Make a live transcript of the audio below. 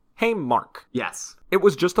Hey, Mark. Yes. It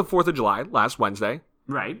was just the 4th of July last Wednesday.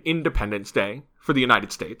 Right. Independence Day for the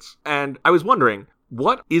United States. And I was wondering,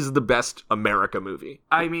 what is the best America movie?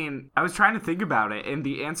 I mean, I was trying to think about it, and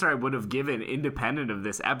the answer I would have given independent of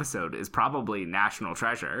this episode is probably National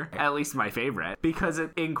Treasure, at least my favorite, because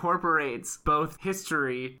it incorporates both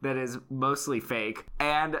history that is mostly fake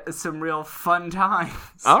and some real fun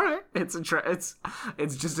times. All right. It's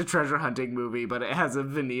just a treasure hunting movie, but it has a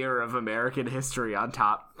veneer of American history on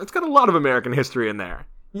top. It's got a lot of American history in there.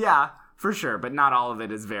 Yeah, for sure, but not all of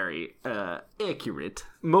it is very accurate.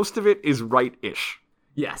 Most of it is right-ish.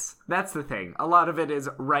 Yes, that's the thing. A lot of it is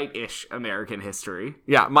right-ish American history.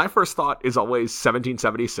 Yeah, my first thought is always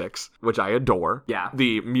 1776, which I adore. Yeah.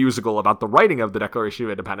 The musical about the writing of the Declaration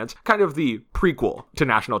of Independence. Kind of the prequel to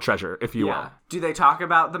National Treasure, if you will. Do they talk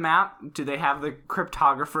about the map? Do they have the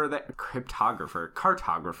cartographer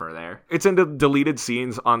there? It's in the deleted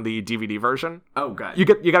scenes on the DVD version. Oh, good. You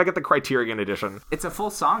gotta get the Criterion edition. It's a full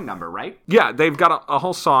song number, right? Yeah, they've got a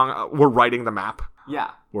whole song. We're writing the map. Yeah.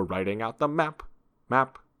 We're writing out the map,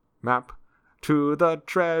 to the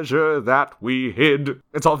treasure that we hid.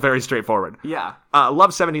 It's all very straightforward. Yeah.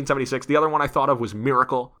 Love 1776. The other one I thought of was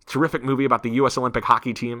Miracle. Terrific movie about the U.S. Olympic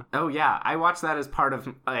hockey team. Oh, yeah. I watched that as part of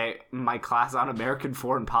my class on American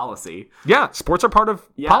foreign policy. Yeah, sports are part of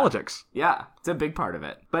politics. Yeah, it's a big part of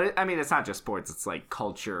it. But, it's not just sports. It's, like,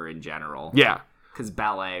 culture in general. Yeah. Because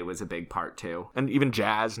ballet was a big part, too. And even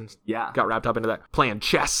jazz. Yeah. Got wrapped up into that. Playing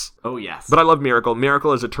chess. Oh, yes. But I love Miracle.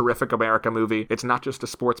 Miracle is a terrific America movie. It's not just a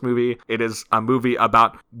sports movie. It is a movie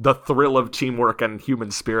about the thrill of teamwork and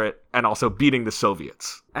human spirit, and also beating the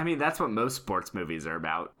Soviets. I mean, that's what most sports movies are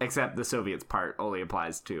about, except the Soviets part only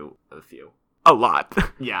applies to a few. A lot.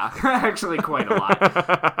 Yeah, actually quite a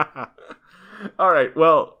lot. All right,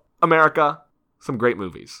 well, America, some great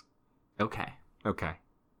movies. Okay.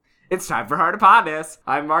 It's time for Heart Upon Us.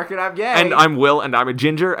 I'm Mark and I'm gay. And I'm Will and I'm a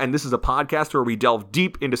ginger, and this is a podcast where we delve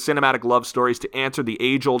deep into cinematic love stories to answer the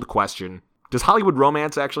age-old question, does Hollywood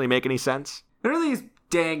romance actually make any sense? Are these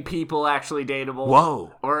dang people actually dateable?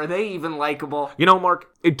 Whoa. Or are they even likable? You know, Mark,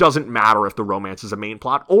 it doesn't matter if the romance is a main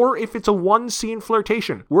plot or if it's a one-scene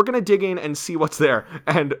flirtation. We're going to dig in and see what's there.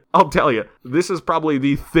 And I'll tell you, this is probably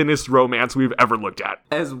the thinnest romance we've ever looked at.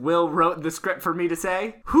 As Will wrote the script for me to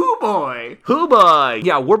say, hoo boy! Hoo boy!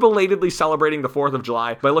 Yeah, we're belatedly celebrating the 4th of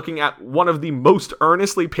July by looking at one of the most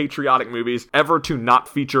earnestly patriotic movies ever to not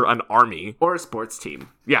feature an army. Or a sports team.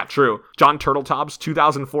 Yeah, true. Jon Turteltaub's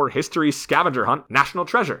 2004 history scavenger hunt, National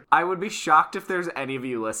Treasure. I would be shocked if there's any of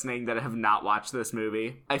you listening that have not watched this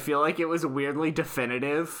movie. I feel like it was weirdly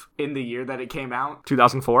definitive in the year that it came out.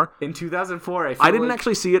 2004? In 2004, I didn't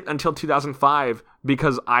actually see it until 2005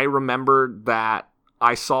 because I remembered that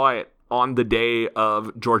I saw it on the day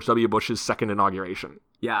of George W. Bush's second inauguration.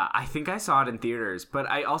 Yeah, I think I saw it in theaters, but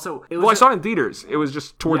I also... I saw it in theaters. It was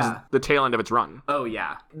just towards the tail end of its run. Oh,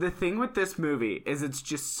 yeah. The thing with this movie is it's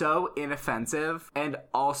just so inoffensive and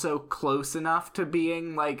also close enough to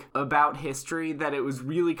being, like, about history that it was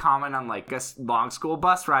really common on, like, a long school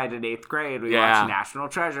bus ride in 8th grade. We watched National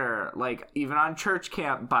Treasure. Like, even on church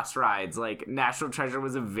camp bus rides, like, National Treasure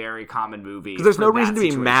was a very common movie. There's no reason to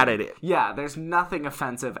be mad at it. Yeah, there's nothing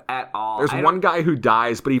offensive at all. There's one guy who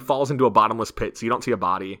dies, but he falls into a bottomless pit, so you don't see a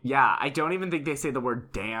body. Yeah, I don't even think they say the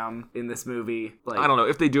word damn in this movie. Like, I don't know.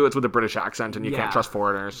 If they do, it's with a British accent and you can't trust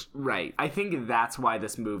foreigners. Right. I think that's why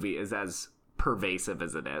this movie is as pervasive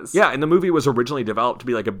as it is. Yeah, and the movie was originally developed to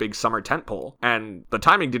be like a big summer tentpole, and the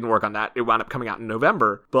timing didn't work on that. It wound up coming out in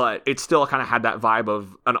November, but it still kind of had that vibe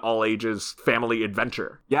of an all-ages family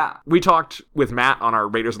adventure. Yeah. We talked with Matt on our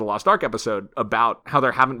Raiders of the Lost Ark episode about how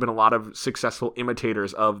there haven't been a lot of successful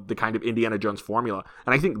imitators of the kind of Indiana Jones formula,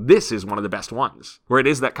 and I think this is one of the best ones, where it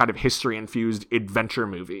is that kind of history-infused adventure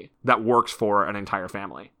movie that works for an entire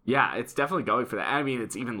family. Yeah, it's definitely going for that. I mean,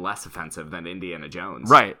 it's even less offensive than Indiana Jones.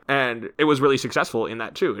 Right, and it was really successful in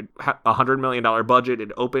that too. It had a $100 million budget.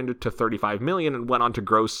 It opened to $35 million and went on to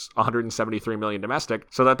gross $173 million domestic,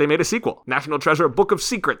 so that they made a sequel, National Treasure: Book of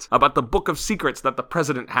Secrets, about the Book of Secrets that the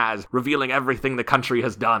president has, revealing everything the country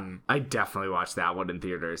has done. I definitely watched that one in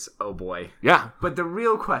theaters. Oh boy. Yeah. But the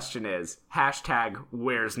real question is,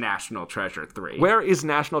 #where's National Treasure 3? Where is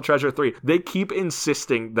National Treasure 3? They keep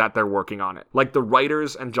insisting that they're working on it. Like the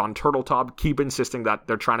writers and Jon Turteltaub keep insisting that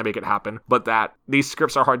they're trying to make it happen, but that these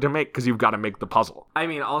scripts are hard to make because you've got to make the puzzle. I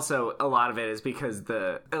mean, also, a lot of it is because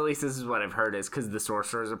at least this is what I've heard, is because the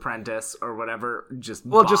Sorcerer's Apprentice or whatever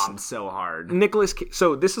bombed so hard.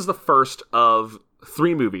 So this is the first of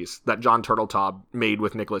 3 movies that Jon Turteltaub made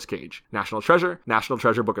with Nicolas Cage. National Treasure, National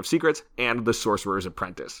Treasure: Book of Secrets, and The Sorcerer's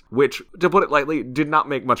Apprentice, which, to put it lightly, did not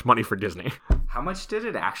make much money for Disney. How much did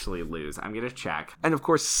it actually lose? I'm gonna check. And of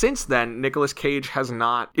course, since then, Nicolas Cage has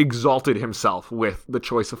not exalted himself with the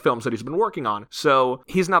choice of films that he's been working on. So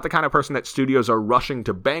he's not the kind of person that studios are rushing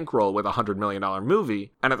to bankroll with a $100 million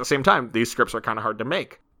movie. And at the same time, these scripts are kind of hard to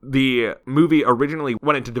make. The movie originally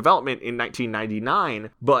went into development in 1999,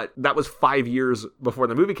 but that was 5 years before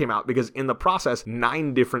the movie came out because in the process,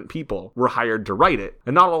 9 different people were hired to write it.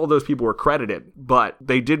 And not all of those people were credited, but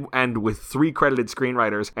they did end with 3 credited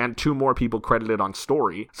screenwriters and 2 more people credited on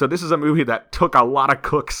story. So this is a movie that took a lot of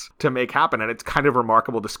cooks to make happen, and it's kind of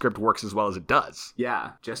remarkable the script works as well as it does.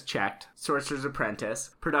 Yeah, just checked. Sorcerer's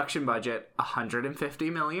Apprentice. Production budget,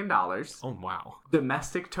 $150 million. Oh, wow.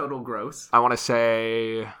 Domestic total gross, I want to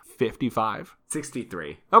say 55.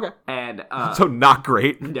 63. Okay. And So not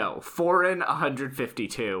great. no, foreign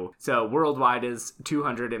 152. So worldwide is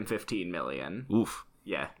 215 million. Oof.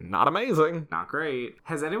 Yeah, Not amazing. not great.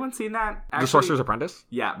 Has anyone seen that? The Sorcerer's Apprentice?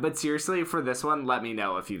 Yeah, but seriously, for this one, let me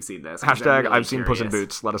know if you've seen this. 'Cause I'm Hashtag really I've seen Puss in curious.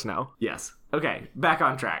 Boots. Let us know. Yes. Okay, back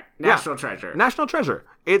on track. National Treasure. National Treasure.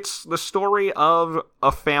 It's the story of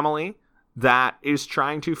a family that is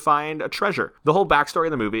trying to find a treasure. The whole backstory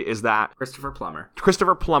of the movie is that Christopher Plummer.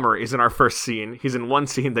 Christopher Plummer is in our first scene. He's in one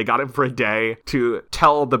scene. They got him for a day to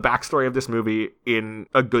tell the backstory of this movie in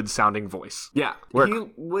a good sounding voice. Yeah, Where- he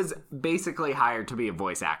was basically hired to be a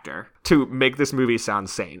voice actor. To make this movie sound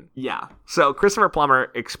sane. Yeah. So Christopher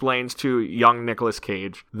Plummer explains to young Nicolas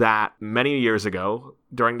Cage that many years ago,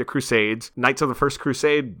 during the Crusades, Knights of the First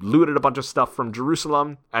Crusade looted a bunch of stuff from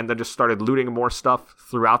Jerusalem and then just started looting more stuff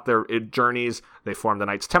throughout their journeys. They formed the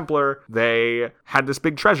Knights Templar. They had this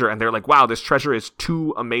big treasure and they're like, wow, this treasure is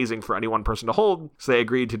too amazing for any one person to hold. So they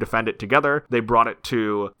agreed to defend it together. They brought it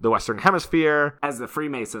to the Western Hemisphere. As the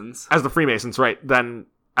Freemasons. As the Freemasons, right. Then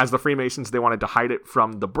as the Freemasons, they wanted to hide it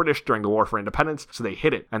from the British during the War for Independence, so they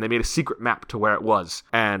hid it, and they made a secret map to where it was.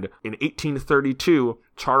 And in 1832,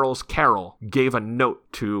 Charles Carroll gave a note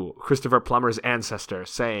to Christopher Plummer's ancestor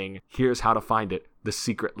saying, here's how to find it. The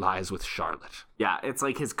secret lies with Charlotte. Yeah, it's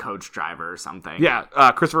like his coach driver or something. Yeah,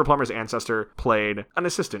 Christopher Plummer's ancestor played an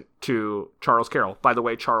assistant to Charles Carroll. By the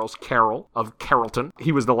way, Charles Carroll of Carrollton,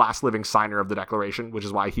 he was the last living signer of the Declaration, which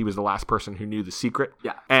is why he was the last person who knew the secret.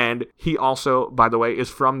 Yeah. And he also, by the way,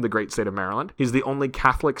 is from the great state of Maryland. He's the only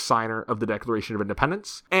Catholic signer of the Declaration of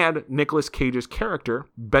Independence. And Nicolas Cage's character,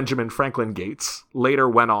 Benjamin Franklin Gates, later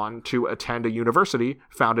went on to attend a university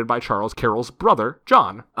founded by Charles Carroll's brother,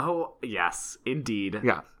 John. Oh, yes, indeed.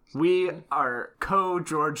 Yeah. We are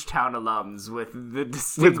co-Georgetown alums with the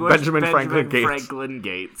distinguished Benjamin Franklin Gates. Franklin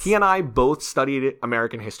Gates. He and I both studied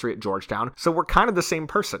American history at Georgetown, so we're kind of the same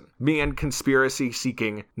person. Me and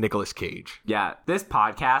conspiracy-seeking Nicolas Cage. Yeah, this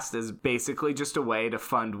podcast is basically just a way to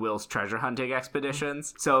fund Will's treasure hunting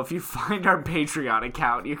expeditions. So if you find our Patreon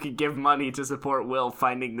account, you can give money to support Will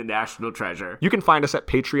finding the national treasure. You can find us at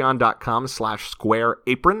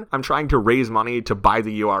patreon.com/squareapron. I'm trying to raise money to buy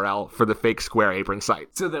the URL for the fake Square Apron site.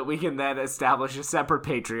 So that we can then establish a separate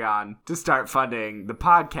Patreon to start funding the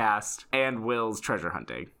podcast and Will's treasure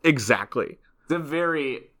hunting. Exactly. It's a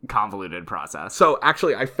very convoluted process. So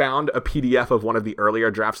actually, I found a PDF of one of the earlier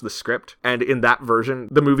drafts of the script, and in that version,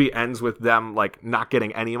 the movie ends with them like not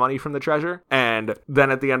getting any money from the treasure. And then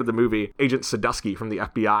at the end of the movie, Agent Sadusky from the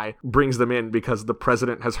FBI brings them in because the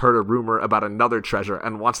president has heard a rumor about another treasure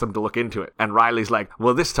and wants them to look into it. And Riley's like,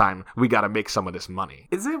 well, this time we got to make some of this money.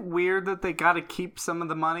 Is it weird that they got to keep some of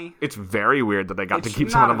the money? It's very weird that they got It to should keep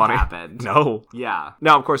some of the not money. have happened. No. Yeah.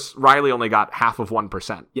 Now, of course, Riley only got half of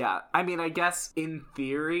 1%. Yeah. I mean, I guess in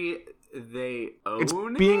theory, they own It's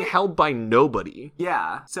being it? held by nobody.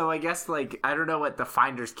 Yeah. So I guess, like, I don't know what the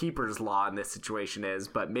finder's keeper's law in this situation is,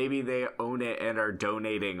 but maybe they own it and are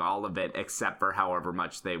donating all of it except for however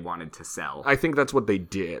much they wanted to sell. I think that's what they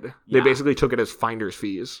did. They Yeah. basically took it as finder's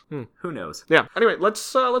fees. Who knows? Yeah. Anyway,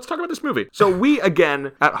 let's talk about this movie. So we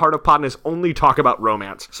again at Heart of Podness only talk about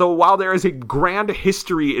romance. So while there is a grand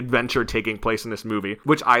history adventure taking place in this movie,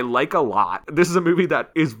 which I like a lot, this is a movie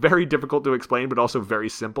that is very difficult to explain, but also very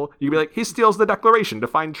simple. You can be like, he steals the Declaration to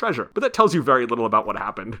find treasure, but that tells you very little about what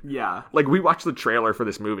happened. Yeah. Like we watched the trailer for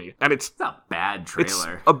this movie, and it's It's a bad it's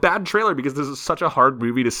trailer. a bad trailer because this is such a hard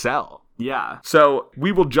movie to sell. Yeah. So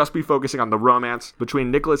we will just be focusing on the romance between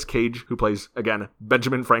Nicolas Cage, who plays, again,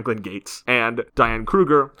 Benjamin Franklin Gates, and Diane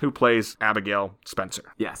Kruger, who plays Abigail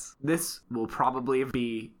Spencer. Yes. This will probably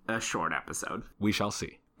be a short episode. We shall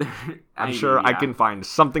see. I'm sure I can find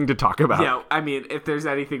something to talk about. Yeah, I mean, if there's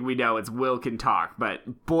anything we know, it's Will can talk,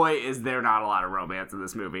 but boy, is there not a lot of romance in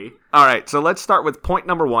this movie. All right, so let's start with point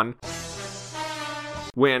number 1.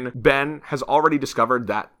 When Ben has already discovered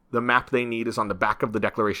that The map they need is on the back of the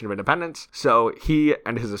Declaration of Independence. So he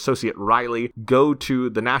and his associate Riley go to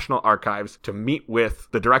the National Archives to meet with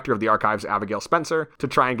the director of the archives, Abigail Spencer, to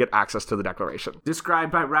try and get access to the Declaration.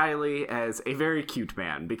 Described by Riley as a very cute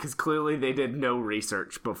man, because clearly they did no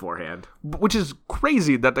research beforehand. Which is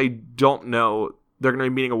crazy that they don't know they're going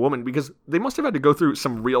to be meeting a woman, because they must have had to go through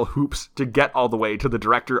some real hoops to get all the way to the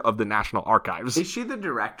director of the National Archives. Is she the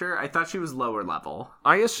director? I thought she was lower level.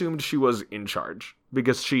 I assumed she was in charge,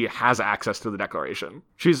 because she has access to the Declaration.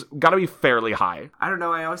 She's got to be fairly high. I don't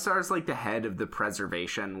know, I always saw her as like the head of the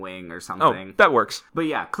preservation wing or something. Oh, that works. But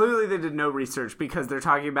yeah, clearly they did no research, because they're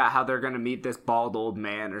talking about how they're going to meet this bald old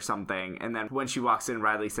man or something. And then when she walks in,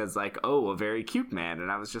 Riley says like, oh, a very cute man.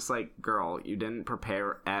 And I was just like, girl, you didn't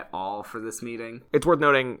prepare at all for this meeting. It's worth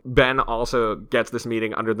noting, Ben also gets this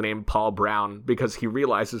meeting under the name Paul Brown because he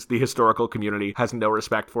realizes the historical community has no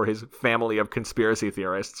respect for his family of conspiracy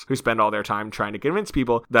theorists who spend all their time trying to convince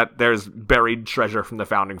people that there's buried treasure from the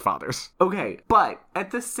founding fathers. Okay, but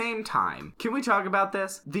at the same time, can we talk about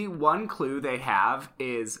this? The one clue they have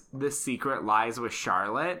is the secret lies with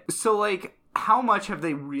Charlotte. So, like, how much have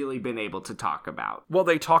they really been able to talk about? Well,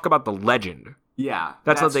 they talk about the legend. Yeah,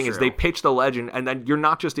 that's the thing, true. Is they pitch the legend, and then you're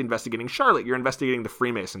not just investigating Charlotte, you're investigating the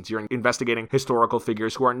Freemasons, you're investigating historical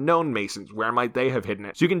figures who are known Masons. Where might they have hidden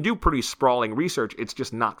it? So you can do pretty sprawling research, it's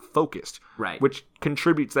just not focused. Right. Which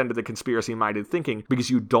contributes then to the conspiracy-minded thinking, because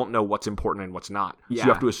you don't know what's important and what's not. Yeah. So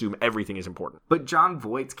you have to assume everything is important. But John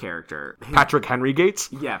Voight's character... Patrick Henry Gates?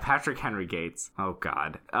 Yeah, Patrick Henry Gates. Oh,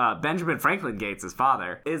 God. Benjamin Franklin Gates, his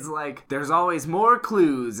father, is like, there's always more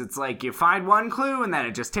clues. It's like, you find one clue, and then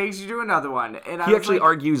it just takes you to another one. And he actually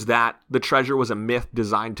argues that the treasure was a myth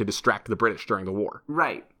designed to distract the British during the war.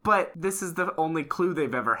 Right. But this is the only clue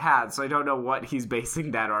they've ever had, so I don't know what he's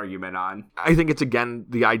basing that argument on. I think it's, again,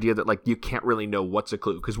 the idea that, like, you can't really know what's a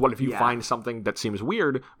clue. Because what if you find something that seems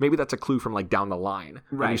weird? Maybe that's a clue from, like, down the line.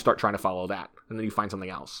 Right. And you start trying to follow that. And then you find something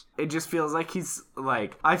else. It just feels like he's,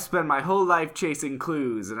 like, I've spent my whole life chasing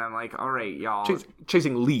clues. And I'm like, all right, y'all.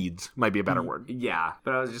 Chasing leads might be a better word. Yeah.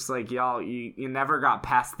 But I was just like, y'all, you never got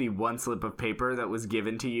past the one slip of paper that was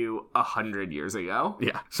given to you 100 years ago.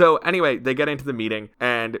 Yeah. So, anyway, they get into the meeting.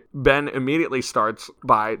 And Ben immediately starts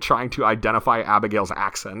by trying to identify Abigail's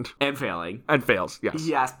accent. And failing. And fails, yes.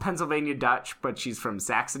 Yes, Pennsylvania Dutch, but she's from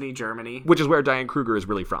Saxony, Germany. Which is where Diane Kruger is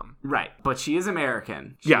really from. Right. But she is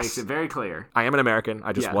American. She makes it very clear. I am an American.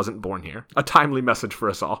 I just wasn't born here. A timely message for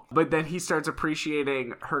us all. But then he starts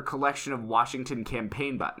appreciating her collection of Washington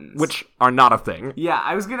campaign buttons. Which are not a thing. Yeah,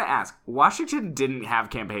 I was going to ask. Washington didn't have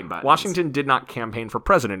campaign buttons. Washington did not campaign for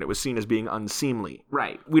president. It was seen as being unseemly.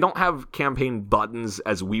 Right. We don't have campaign buttons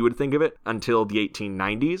as we would think of it until the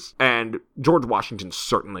 1890s. And George Washington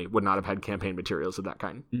certainly would not have had campaign materials of that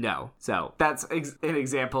kind. No. So that's an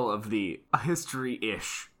example of the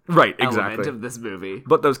history-ish right, element exactly. of this movie.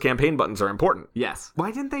 But those campaign buttons are important. Yes.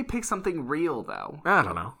 Why didn't they pick something real, though? I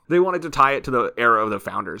don't know. They wanted to tie it to the era of the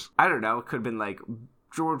founders. I don't know. It could have been like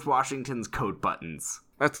George Washington's coat buttons.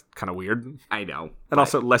 That's kind of weird. I know. And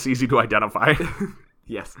also less easy to identify.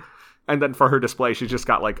 Yes. And then for her display, she's just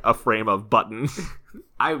got like a frame of buttons.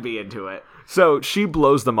 I would be into it. So she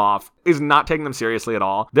blows them off, is not taking them seriously at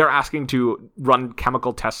all. They're asking to run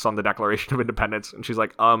chemical tests on the Declaration of Independence. And she's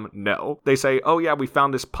like, no. They say, oh yeah, we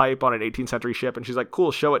found this pipe on an 18th century ship. And she's like,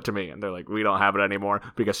 cool, show it to me. And they're like, we don't have it anymore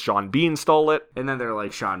because Sean Bean stole it. And then they're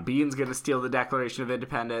like, Sean Bean's going to steal the Declaration of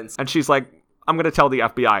Independence. And she's like, I'm going to tell the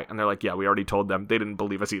FBI. And they're like, yeah, we already told them. They didn't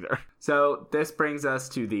believe us either. So this brings us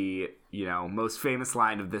to the, most famous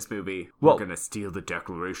line of this movie. We're going to steal the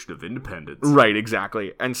Declaration of Independence. Right,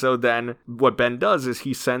 exactly. And so then what Ben does is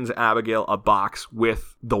he sends Abigail a box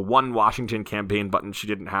with the one Washington campaign button she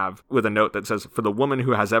didn't have with a note that says, for the woman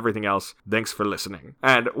who has everything else, thanks for listening.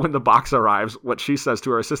 And when the box arrives, what she says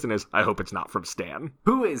to her assistant is, I hope it's not from Stan.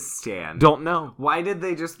 Who is Stan? Don't know. Why did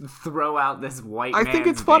they just throw out this white man's I think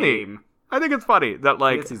it's funny. name? I think it's funny that,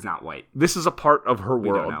 like, I guess he's not white. This is a part of her don't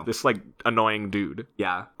know. world. This, like, annoying dude.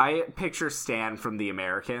 Yeah. I picture Stan from The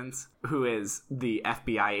Americans, who is the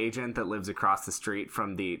FBI agent that lives across the street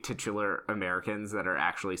from the titular Americans that are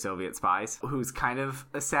actually Soviet spies, who's kind of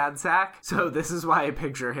a sad sack. So this is why I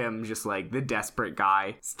picture him just, like, the desperate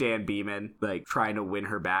guy, Stan Beeman, like, trying to win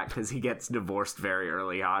her back, because he gets divorced very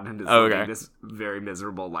early on and is living this very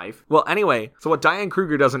miserable life. Well, anyway, so what Diane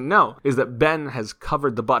Kruger doesn't know is that Ben has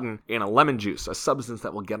covered the button in a lemon juice, a substance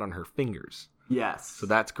that will get on her fingers. Yes. So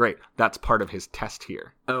that's great. That's part of his test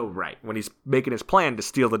here. Oh, right. When he's making his plan to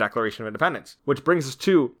steal the Declaration of Independence. Which brings us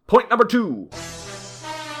to point number 2.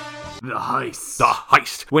 The heist. The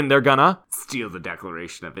heist. When they're gonna steal the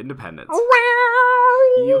Declaration of Independence.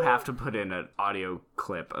 You have to put in an audio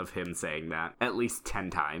clip of him saying that at least 10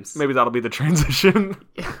 times. Maybe that'll be the transition.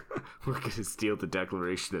 We're going to steal the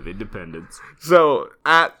Declaration of Independence. So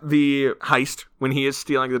at the heist, when he is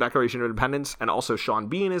stealing the Declaration of Independence, and also Sean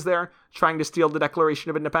Bean is there trying to steal the Declaration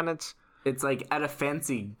of Independence. It's like at a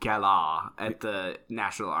fancy gala at the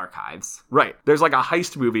National Archives. Right. There's like a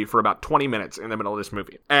heist movie for about 20 minutes in the middle of this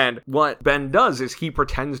movie. And what Ben does is he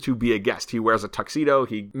pretends to be a guest. He wears a tuxedo.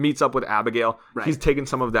 He meets up with Abigail. Right. He's taken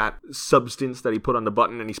some of that substance that he put on the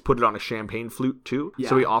button and he's put it on a champagne flute too. Yeah.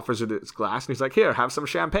 So he offers her this glass and he's like, here, have some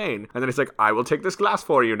champagne. And then he's like, I will take this glass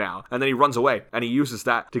for you now. And then he runs away and he uses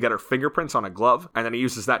that to get her fingerprints on a glove. And then he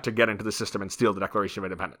uses that to get into the system and steal the Declaration of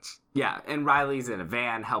Independence. Yeah, and Riley's in a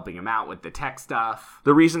van helping him out with the tech stuff.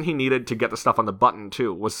 The reason he needed to get the stuff on the button,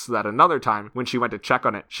 too, was so that another time, when she went to check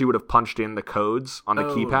on it, she would have punched in the codes on the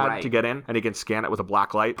keypad right. to get in, and he can scan it with a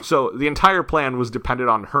black light. So the entire plan was dependent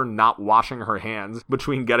on her not washing her hands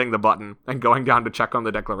between getting the button and going down to check on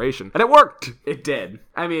the Declaration. And it worked! It did.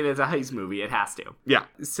 I mean, it's a heist movie. It has to. Yeah.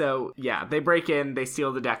 So, yeah, they break in, they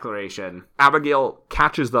steal the Declaration. Abigail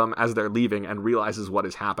catches them as they're leaving and realizes what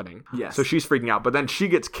is happening. Yes. So she's freaking out, but then she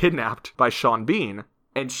gets kidnapped by Sean Bean.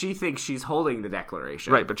 And she thinks she's holding the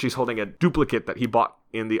Declaration. Right, but she's holding a duplicate that he bought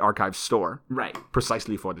in the archive store. Right.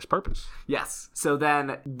 Precisely for this purpose. Yes. So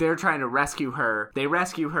then they're trying to rescue her. They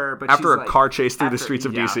rescue her, but after she's a car chase through the streets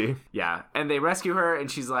of DC. Yeah. And they rescue her,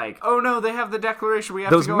 and she's like, oh no, they have the Declaration. We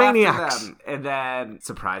have Those to go maniacs. after them. And then,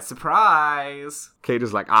 surprise, surprise. Kate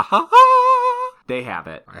is like, aha! They have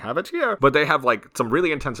it. I have it here. But they have like some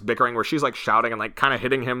really intense bickering where she's like shouting and like kind of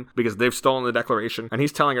hitting him because they've stolen the Declaration and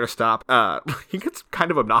he's telling her to stop. He gets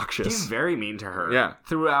kind of obnoxious. He's very mean to her. Yeah.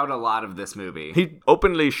 Throughout a lot of this movie. He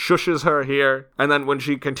openly shushes her here. And then when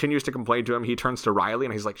she continues to complain to him, he turns to Riley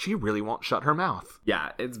and he's like, she really won't shut her mouth.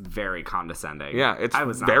 Yeah, it's very condescending. Yeah, it's I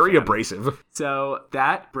was not very a fan. abrasive. So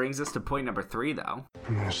that brings us to point number 3, though.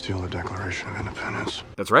 I'm gonna steal the Declaration of Independence.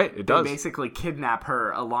 That's right, it does. They basically kidnap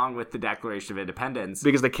her along with the Declaration of Independence.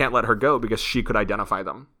 Because they can't let her go because she could identify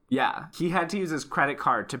them. Yeah, he had to use his credit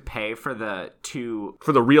card to pay for the 2...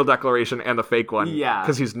 For the real Declaration and the fake one. Yeah.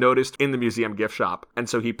 Because he's noticed in the museum gift shop. And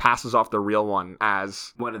so he passes off the real one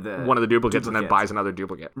as one of the duplicates and then buys another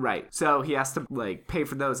duplicate. Right. So he has to like pay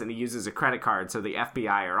for those and he uses a credit card so the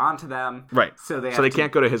FBI are onto them. Right. So they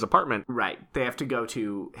can't go to his apartment. Right. They have to go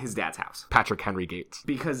to his dad's house. Patrick Henry Gates.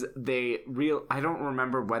 Because I don't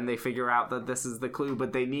remember when they figure out that this is the clue,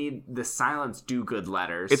 but they need the Silence Do-Good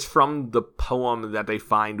letters. It's from the poem that they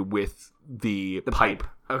find with the pipe.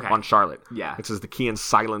 Okay. On Charlotte. Yeah. It says the key in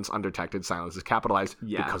silence, undetected. Silence is capitalized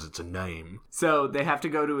Yeah. because it's a name. So they have to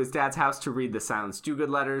go to his dad's house to read the Silence Do-Good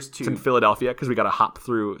letters to... It's in Philadelphia because we got to hop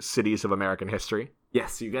through cities of American history.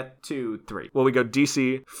 Yes, you get to 3. Well, we go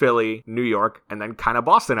DC, Philly, New York, and then kind of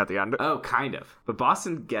Boston at the end. Oh, kind of. But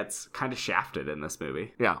Boston gets kind of shafted in this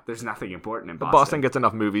movie. Yeah. There's nothing important in But Boston. Boston gets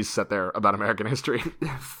enough movies set there about American history.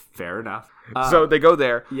 Fair enough. So they go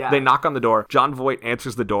there, yeah. They knock on the door, John Voight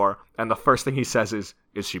answers the door, and the first thing he says is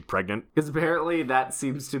she pregnant? Because apparently that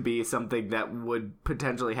seems to be something that would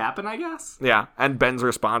potentially happen, I guess. Yeah, and Ben's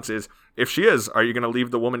response is, if she is, are you going to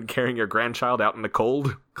leave the woman carrying your grandchild out in the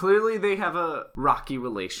cold? Clearly they have a rocky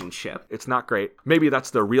relationship. It's not great. Maybe that's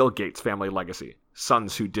the real Gates family legacy.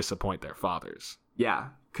 Sons who disappoint their fathers. Yeah,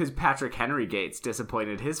 because Patrick Henry Gates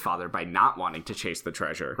disappointed his father by not wanting to chase the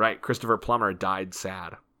treasure. Right, Christopher Plummer died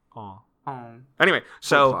sad. Aw. Oh. Anyway,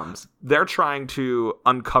 so plums. they're trying to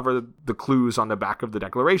uncover the clues on the back of the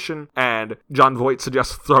Declaration, and John Voight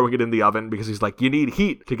suggests throwing it in the oven because he's like, you need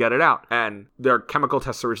heat to get it out. And their chemical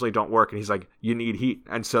tests originally don't work, and he's like, you need heat.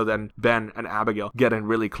 And so then Ben and Abigail get in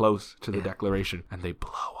really close to the Declaration, and they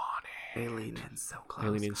blow on it. They lean in so close.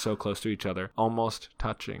 They lean in so close to each other, almost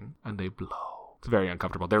touching, and they blow. It's very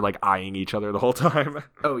uncomfortable. They're like eyeing each other the whole time.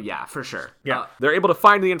 Oh, yeah, for sure. Yeah. They're able to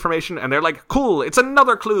find the information and they're like, cool, it's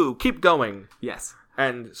another clue. Keep going. Yes.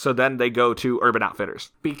 And so then they go to Urban Outfitters.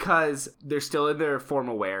 Because they're still in their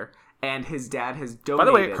formal wear and his dad has donated... By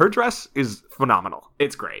the way, her dress is phenomenal.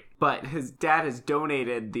 It's great. But his dad has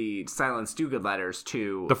donated the Silence Do-Good letters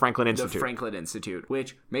to... The Franklin Institute. The Franklin Institute,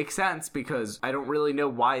 which makes sense because I don't really know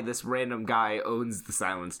why this random guy owns the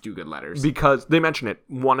Silence Do-Good letters. Because they mention it.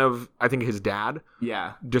 One of, I think his dad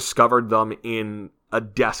discovered them in a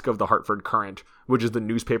desk of the Hartford Courant, which is the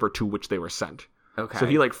newspaper to which they were sent. Okay. So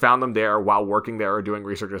he like found them there while working there or doing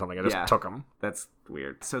research or something and just took them. That's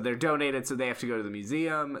weird. So they're donated, so they have to go to the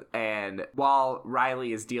museum. And while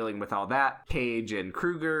Riley is dealing with all that, Paige and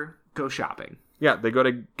Kruger go shopping. Yeah, they go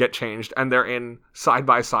to get changed, and they're in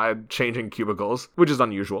side-by-side changing cubicles, which is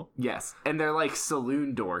unusual. Yes, and they're like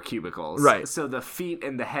saloon door cubicles. Right. So the feet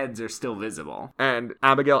and the heads are still visible. And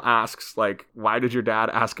Abigail asks, like, why did your dad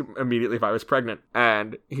ask immediately if I was pregnant?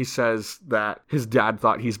 And he says that his dad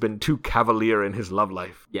thought he's been too cavalier in his love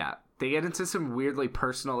life. Yeah. They get into some weirdly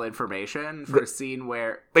personal information for a scene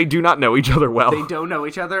where They do not know each other well. they don't know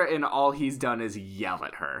each other, and all he's done is yell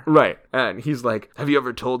at her. Right. And he's like, have you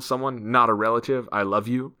ever told someone, not a relative, I love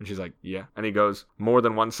you? And she's like, yeah. And he goes, more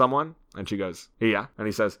than one someone? And she goes, yeah. And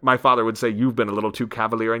he says, my father would say you've been a little too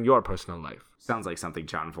cavalier in your personal life. Sounds like something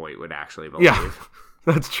John Voight would actually believe. Yeah.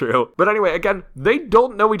 That's true. But anyway, again, they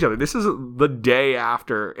don't know each other. This is the day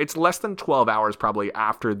after. It's less than 12 hours probably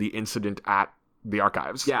after the incident at the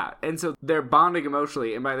archives. Yeah, and so they're bonding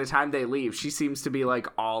emotionally, and by the time they leave, she seems to be like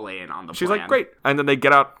all in on the She's plan. like, great. And then they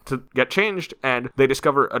get out to get changed, and they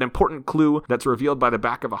discover an important clue that's revealed by the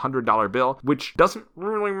back of a $100 bill, which doesn't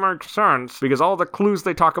really make sense, because all the clues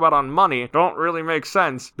they talk about on money don't really make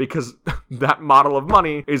sense, because that model of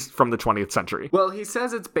money is from the 20th century. Well, he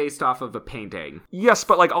says it's based off of a painting. Yes,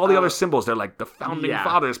 but like all the other symbols, they're like, the founding yeah.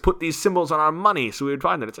 fathers put these symbols on our money so we would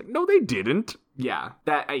find it. It's like, no, they didn't. Yeah,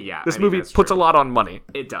 This movie puts a lot on money.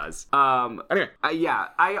 It does. Anyway. Yeah,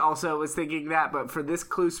 I also was thinking that, but for this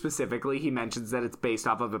clue specifically, he mentions that it's based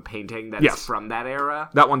off of a painting that's Yes. from that era.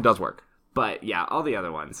 That one does work. But yeah, all the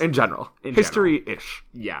other ones. In general. History-ish.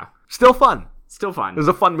 Yeah. Still fun. Still fun. It was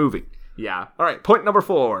a fun movie. Yeah. All right, point number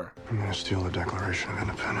 4. I'm gonna steal the Declaration of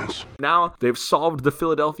Independence. Now they've solved the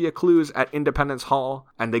Philadelphia clues at Independence Hall,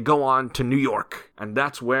 and they go on to New York. And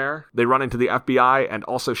that's where they run into the FBI and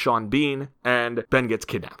also Sean Bean, and Ben gets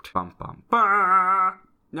kidnapped. Bum, bum, bum.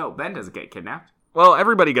 No, Ben doesn't get kidnapped. Well,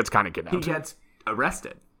 everybody gets kind of He kidnapped. gets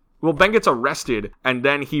arrested. Well, Ben gets arrested, and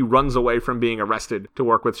then he runs away from being arrested to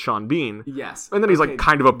work with Sean Bean. Yes. And then he's like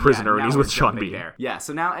kind of a prisoner, and now he's we're with Sean jumping Bean. there. Yeah,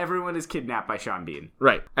 so now everyone is kidnapped by Sean Bean.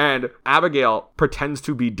 Right. And Abigail pretends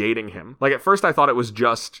to be dating him. Like, at first I thought it was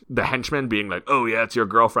just the henchman being like, oh, yeah, it's your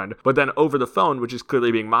girlfriend. But then over the phone, which is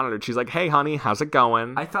clearly being monitored, she's like, hey, honey, how's it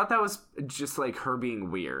going? I thought that was just like her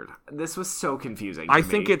being weird. This was so confusing to I me.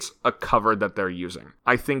 think it's a cover that they're using.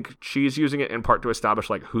 I think she's using it in part to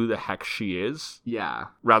establish, like, who the heck she is, Yeah,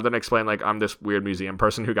 rather than explain, like, I'm this weird museum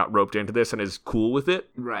person who got roped into this and is cool with it.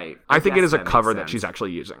 right. I think it guess is a that makes cover that sense. she's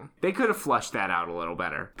actually using. They could have flushed that out a little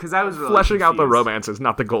better. Because I was really Fleshing out the confused. romance is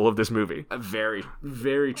not the goal of this movie. Very,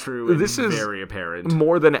 very true. And This is very apparent.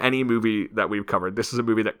 More than any movie that we've covered, this is a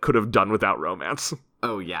movie that could have done without romance.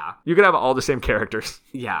 Oh yeah, You could have all the same characters.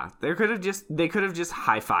 yeah. They could have just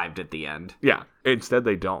high-fived at the end. Yeah. Instead,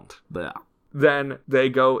 they don't. Blah. Then they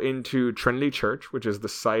go into Trinity Church, which is the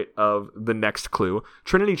site of the next clue.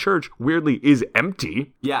 Trinity Church, weirdly, is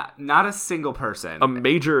empty. Yeah, not a single person. A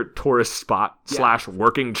major tourist spot /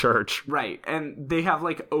 working church. Right, and they have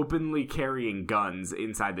like openly carrying guns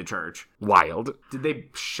inside the church. Wild. Did they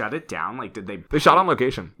shut it down? Like, did they? They shot on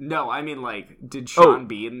location. No, I mean, like, did Oh. Sean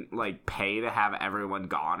Bean like pay to have everyone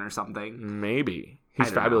gone or something? Maybe. He's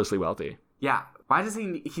don't know. fabulously wealthy. Yeah. Why does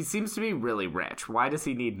he? He seems to be really rich. Why does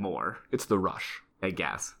he need more? It's the rush. I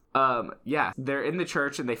guess. Yeah, they're in the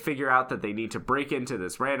church and they figure out that they need to break into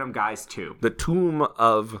this random guy's tomb. The tomb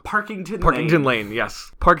of Parkington Lane,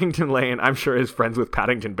 yes. Parkington Lane, I'm sure, is friends with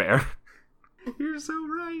Paddington Bear. You're so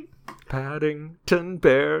right. Paddington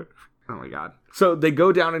Bear. Oh my god. So they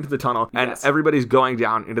go down into the tunnel, and Yes. everybody's going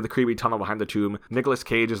down into the creepy tunnel behind the tomb. Nicolas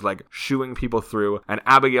Cage is like shooing people through, and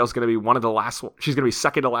Abigail's going to be one of the last. She's going to be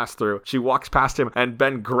second to last through. She walks past him, and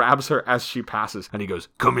Ben grabs her as she passes, and he goes,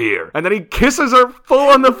 "Come here!" And then he kisses her full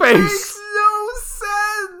on the face. Makes no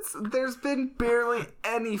sense. There's been barely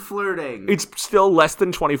any flirting. It's still less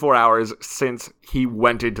than 24 hours since he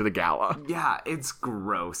went into the gala. Yeah, it's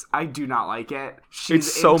gross. I do not like it. She's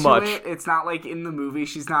It's so into much. it. It's not like in the movie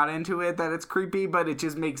she's not into it that it's creepy, but it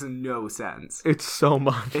just makes no sense. It's so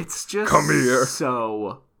much. It's just Come here.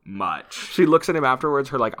 so much. She looks at him afterwards.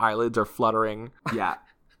 Her like eyelids are fluttering, Yeah.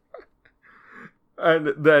 and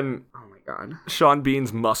then Oh my god. Sean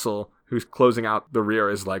Bean's muscle, who's closing out the rear,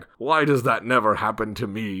 is like, "Why does that never happen to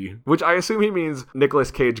me?" Which I assume he means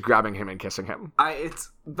Nicolas Cage grabbing him and kissing him.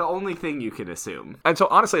 It's the only thing you can assume. And so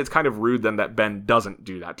honestly, it's kind of rude then that Ben doesn't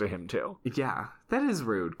do that to him too. Yeah, that is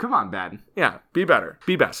rude. Come on, Ben. Yeah, be better.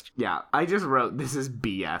 Be best. Yeah, I just wrote this is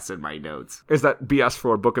BS in my notes. Is that BS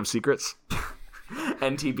for Book of Secrets?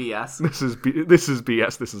 NTBS. This is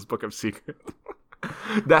BS. This is Book of Secrets.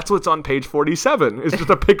 That's what's on page 47. It's just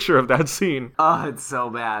a picture of that scene. Oh, it's so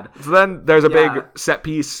bad. So then there's a Yeah. big set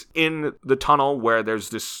piece in the tunnel where there's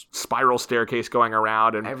this spiral staircase going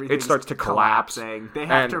around, and it Everything's starts to collapse. collapsing. They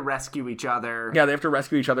have And- to rescue each other. Yeah, they have to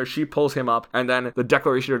rescue each other. She pulls him up, and then the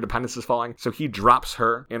Declaration of Independence is falling, so he drops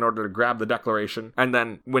her in order to grab the Declaration. And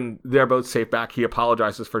then when they're both safe back, he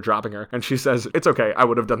apologizes for dropping her, and she says, "It's okay, I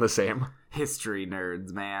would have done the same." History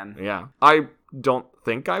nerds, man. Yeah. I don't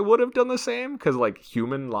think I would have done the same, because, like,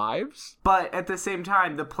 human lives? But at the same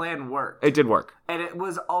time, the plan worked. It did work. And it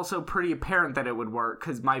was also pretty apparent that it would work,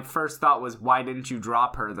 because my first thought was, why didn't you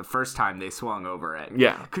drop her the first time they swung over it?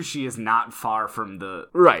 Yeah. Because she is not far from the...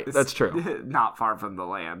 Right, that's true. Not far from the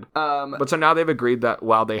land. But so now they've agreed that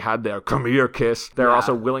while they had their come here kiss, they're Yeah.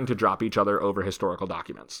 also willing to drop each other over historical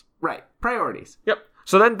documents. Right. Priorities. Yep.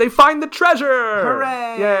 So then they find the treasure!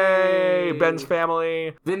 Hooray! Yay! Ben's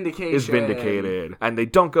family Vindication. is vindicated. And they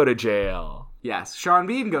don't go to jail. Yes. Sean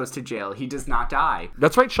Bean goes to jail. He does not die.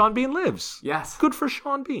 That's right, Sean Bean lives. Yes. Good for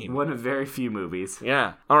Sean Bean. One of very few movies.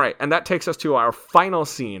 Yeah. All right, and that takes us to our final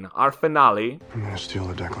scene, our finale, I'm gonna steal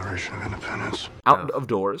the Declaration of Independence. out of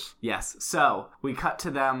doors. Yes. So we cut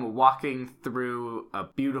to them walking through a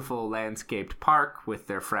beautiful landscaped park with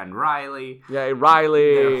their friend Riley. Yay,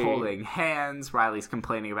 Riley! They're holding hands. Riley's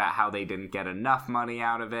complaining about how they didn't get enough money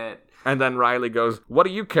out of it. And then Riley goes, "What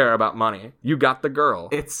do you care about money? You got the girl."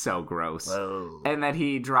 It's so gross. Whoa. And then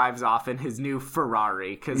he drives off in his new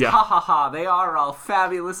Ferrari because Yeah. ha ha ha, they are all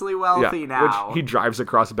fabulously wealthy now. Which he drives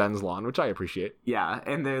across Ben's lawn, which I appreciate. Yeah,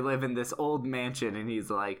 and they live in this old mansion, and he's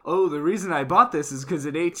like, "Oh, the reason I bought this is because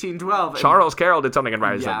in 1812, and Charles Carroll did something, and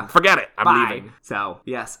Riley's Yeah. like, "Forget it, I'm bye." leaving." So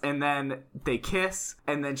yes, and then they kiss,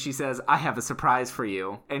 and then she says, "I have a surprise for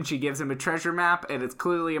you," and she gives him a treasure map, and it's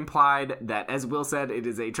clearly implied that, as Will said, it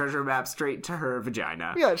is a treasure map straight to her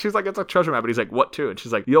vagina. Yeah, she's like, "It's a treasure map," and he's like, "What to?" And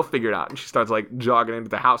she's like, "You'll figure it out." And she starts like jogging into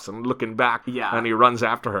the house and looking back. Yeah. And he runs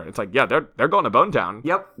after her. It's like, yeah, they're going to Bone Town.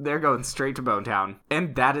 Yep, they're going straight to Bone Town,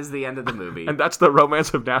 and that is the end of the movie. And that's the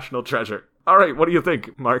romance of National Treasure. All right, what do you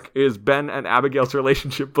think, Mark? Is Ben and Abigail's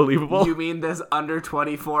relationship believable? You mean this under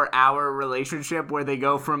 24-hour relationship where they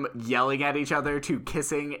go from yelling at each other to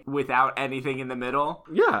kissing without anything in the middle?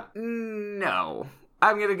 Yeah. No.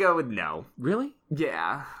 I'm gonna go with no. Really?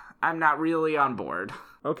 Yeah, I'm not really on board.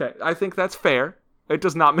 Okay, I think that's fair. It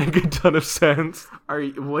does not make a ton of sense.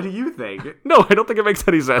 What do you think? No, I don't think it makes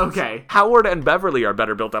any sense. Okay. Howard and Beverly are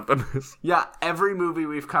better built up than this. Yeah, every movie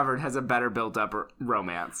we've covered has a better built-up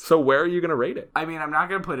romance. So where are you going to rate it? I mean, I'm not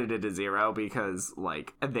gonna put it at a 0 because,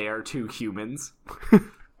 like, they are two humans.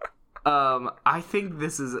 I think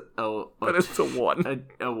this is But it's a 1.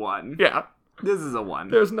 a 1. Yeah. This is a 1.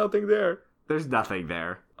 There's nothing there. There's nothing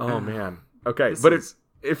there. Oh, man. Okay, This but is-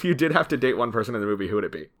 if you did have to date one person in the movie, who would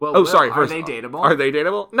it be? Well, oh, Will, sorry. are First, they dateable? Are they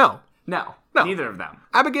dateable? No. No, No. neither of them.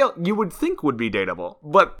 Abigail, you would think would be dateable,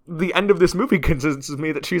 but the end of this movie convinces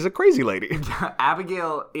me that she's a crazy lady.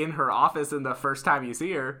 Abigail in her office in the first time you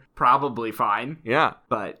see her, probably fine. Yeah.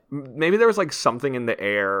 But Maybe there was like something in the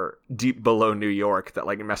air deep below New York that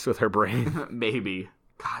like messed with her brain. maybe.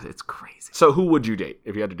 God, it's crazy. So who would you date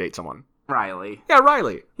if you had to date someone? Riley. Yeah,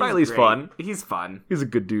 Riley. He's Riley's great. fun. He's fun. He's a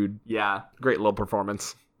good dude. Yeah. Great little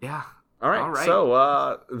performance. Yeah. All right. All right.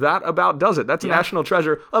 So that about does it. That's Yeah. National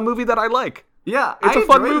Treasure, a movie that I like. Yeah, It's I a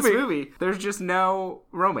fun enjoy this movie. movie. There's just no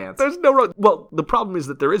romance. There's no well, the problem is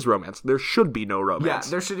that there is romance. There should be no yeah,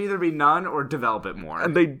 romance. there should either be none or develop it more.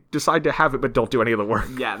 And they decide to have it but don't do any of the work.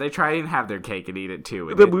 Yeah, they try and have their cake and eat it too.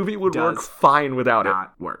 and The it movie would work does fine without it.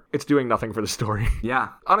 not work. It's doing nothing for the story. Yeah.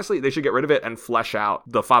 Honestly, they should get rid of it and flesh out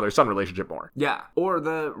the father-son relationship more. Yeah. Or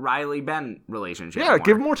the Riley-Ben relationship. Yeah,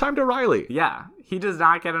 give more time to Riley. Yeah, he does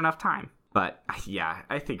not get enough time. But yeah,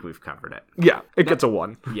 I think we've covered it. Yeah, it gets a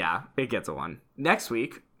 1. Yeah, it gets a 1. Next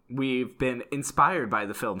week, we've been inspired by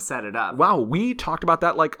the film Set It Up. Wow, we talked about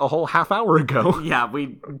that like a whole half hour ago. Yeah,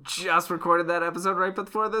 we just recorded that episode right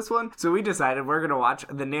before this one. So we decided we're going to watch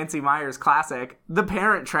the Nancy Meyers classic, The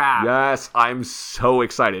Parent Trap. Yes, I'm so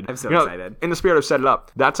excited. I'm so You know, excited. In the spirit of Set It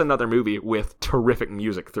Up, that's another movie with terrific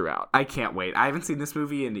music throughout. I can't wait. I haven't seen this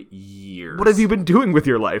movie in years. What have you been doing with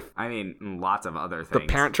your life? I mean, lots of other The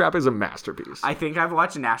things. Parent Trap is a masterpiece. I think I've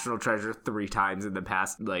watched National Treasure 3 times in the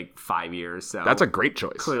past, 5 years. So That's a great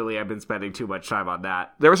choice. clearly I've been spending too much time on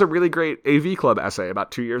that. There was a really great AV Club essay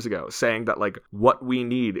about 2 years ago saying that, like, what we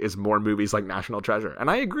need is more movies like National Treasure. And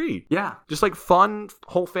I agree. Yeah. Just like fun,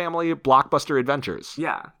 whole family, blockbuster adventures.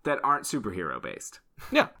 Yeah, that aren't superhero based.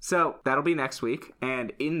 Yeah. So that'll be next week.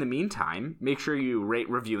 And in the meantime, make sure you rate,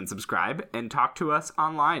 review, and subscribe, and talk to us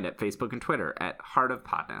online at Facebook and Twitter at Heart of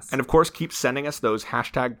Podness. And of course, keep sending us those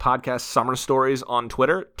hashtag podcast summer stories on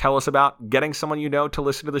Twitter. Tell us about getting someone you know to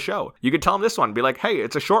listen to the show. You could tell them this one. Be like, hey,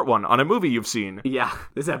 it's a short one on a movie you've seen. Yeah,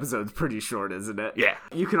 this episode's pretty short, isn't it? Yeah.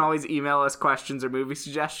 You can always email us questions or movie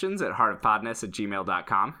suggestions at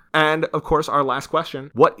heartofpodness@gmail.com. And of course, our last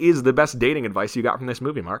question. What is the best dating advice you got from this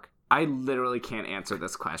movie, Mark? I literally can't answer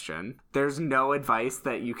this question. There's no advice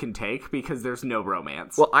that you can take because there's no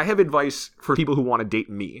romance. Well, I have advice for people who want to date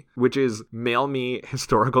me, which is mail me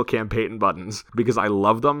historical campaign buttons because I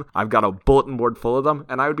love them. I've got a bulletin board full of them,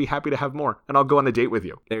 and I would be happy to have more, and I'll go on a date with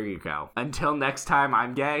you. There you go. Until next time,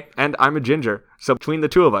 I'm gay. And I'm a ginger, so between the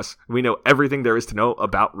two of us, we know everything there is to know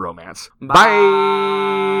about romance. Bye.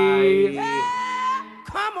 Bye.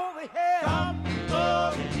 Come over here.